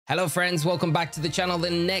Hello friends, welcome back to the channel. The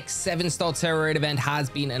next 7-star Tera Raid event has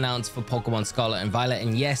been announced for Pokemon Scarlet and Violet,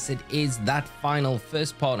 and yes, it is that final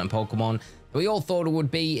first partner Pokemon that we all thought it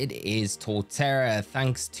would be. It is Torterra.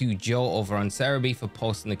 Thanks to Joe over on Cerebi for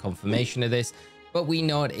posting the confirmation of this, but we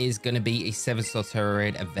know it is going to be a 7-star Tera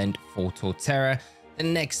Raid event for Torterra. The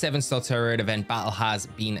next 7-star Tera Raid event battle has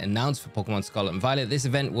been announced for Pokemon Scarlet and Violet. This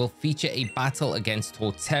event will feature a battle against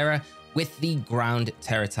Torterra with the ground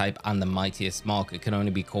Terra type and the mightiest mark. It can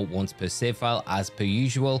only be caught once per save file as per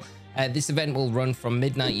usual. This event will run from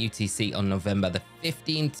midnight UTC on November the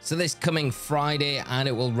 15th, so this coming Friday, and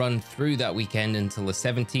it will run through that weekend until the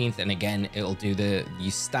 17th. And again, it'll do the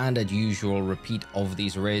standard usual repeat of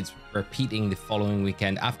these raids, repeating the following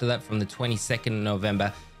weekend after that from the 22nd of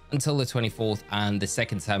November until the 24th, and the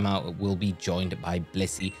second time out it will be joined by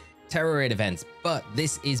Blissey Tera Raid events. But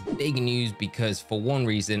this is big news because for one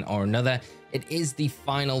reason or another, it is the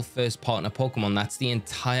final first partner Pokemon. That's the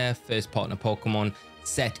entire first partner Pokemon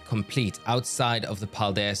set complete outside of the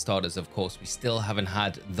Paldea starters. Of course, we still haven't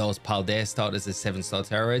had those Paldea starters as 7-star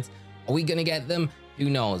Tera Raids. Are we gonna get them? Who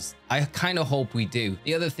knows? I kind of hope we do.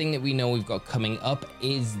 The other thing that we know we've got coming up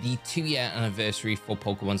is the 2-year anniversary for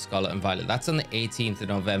Pokemon Scarlet and Violet. That's on the 18th of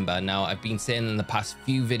November. Now, I've been saying in the past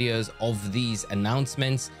few videos of these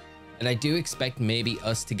announcements, and I do expect maybe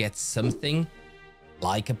us to get something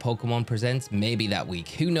like a Pokemon Presents maybe that week.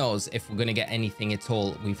 Who knows if we're going to get anything at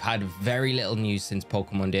all. We've had very little news since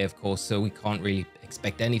Pokemon Day, of course, so we can't really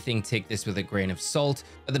expect anything. Take this with a grain of salt.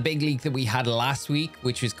 But the big leak that we had last week,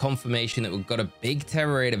 which was confirmation that we've got a big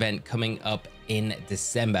Tera Raid event coming up in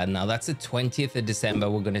December. Now, that's the 20th of December.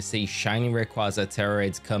 We're going to see Shiny Rayquaza Tera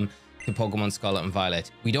Raids come to Pokemon Scarlet and Violet.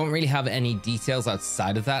 We don't really have any details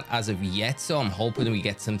outside of that as of yet, so I'm hoping we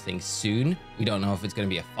get something soon. We don't know if it's going to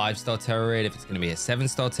be a 5-star Tera Raid, if it's going to be a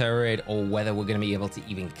 7-star Tera Raid, or whether we're going to be able to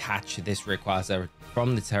even catch this Rayquaza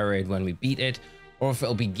from the Tera Raid when we beat it, or if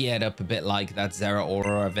it'll be geared up a bit like that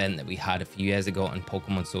Zeraora event that we had a few years ago on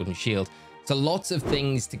Pokemon Sword and Shield. So lots of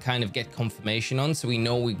things to kind of get confirmation on, so we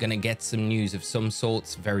know we're going to get some news of some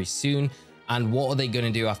sorts very soon. And what are they going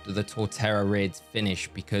to do after the Torterra raids finish?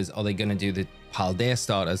 Because are they going to do the Paldea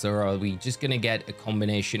starters, or are we just going to get a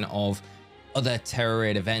combination of other Tera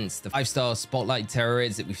Raid events? The 5-star Spotlight Tera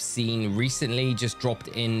Raids that we've seen recently just dropped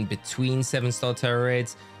in between 7-star Tera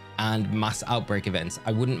Raids and mass outbreak events.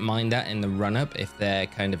 I wouldn't mind that in the run-up if they're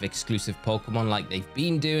kind of exclusive Pokemon like they've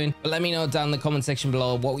been doing. But let me know down in the comment section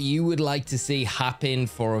below what you would like to see happen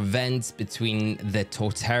for events between the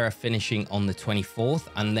Torterra finishing on the 24th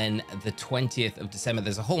and then the 20th of December.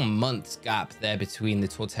 There's a whole month's gap there between the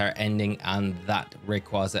Torterra ending and that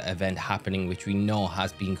Rayquaza event happening, which we know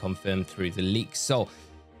has been confirmed through the leaks. So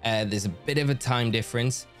there's a bit of a time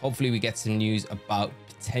difference. Hopefully we get some news about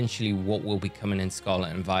potentially what will be coming in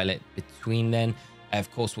Scarlet and Violet between then.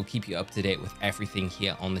 Of course, we'll keep you up to date with everything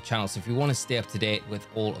here on the channel. So if you want to stay up to date with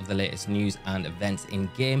all of the latest news and events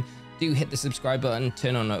in game, do hit the subscribe button,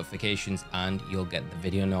 turn on notifications, and you'll get the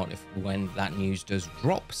video notified when that news does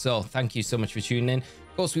drop. So thank you so much for tuning in.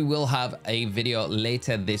 Of course, we will have a video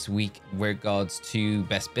later this week with regards to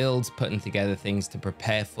best builds, putting together things to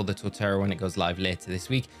prepare for the Torterra when it goes live later this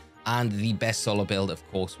week, and the best solo build, of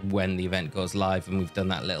course, when the event goes live. And we've done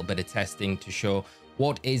that little bit of testing to show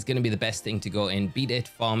what is going to be the best thing to go in, beat it,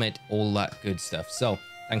 farm it, all that good stuff. So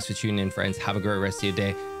thanks for tuning in, friends. Have a great rest of your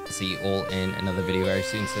day. I'll see you all in another video very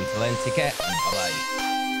soon. So until then, take care and bye-bye.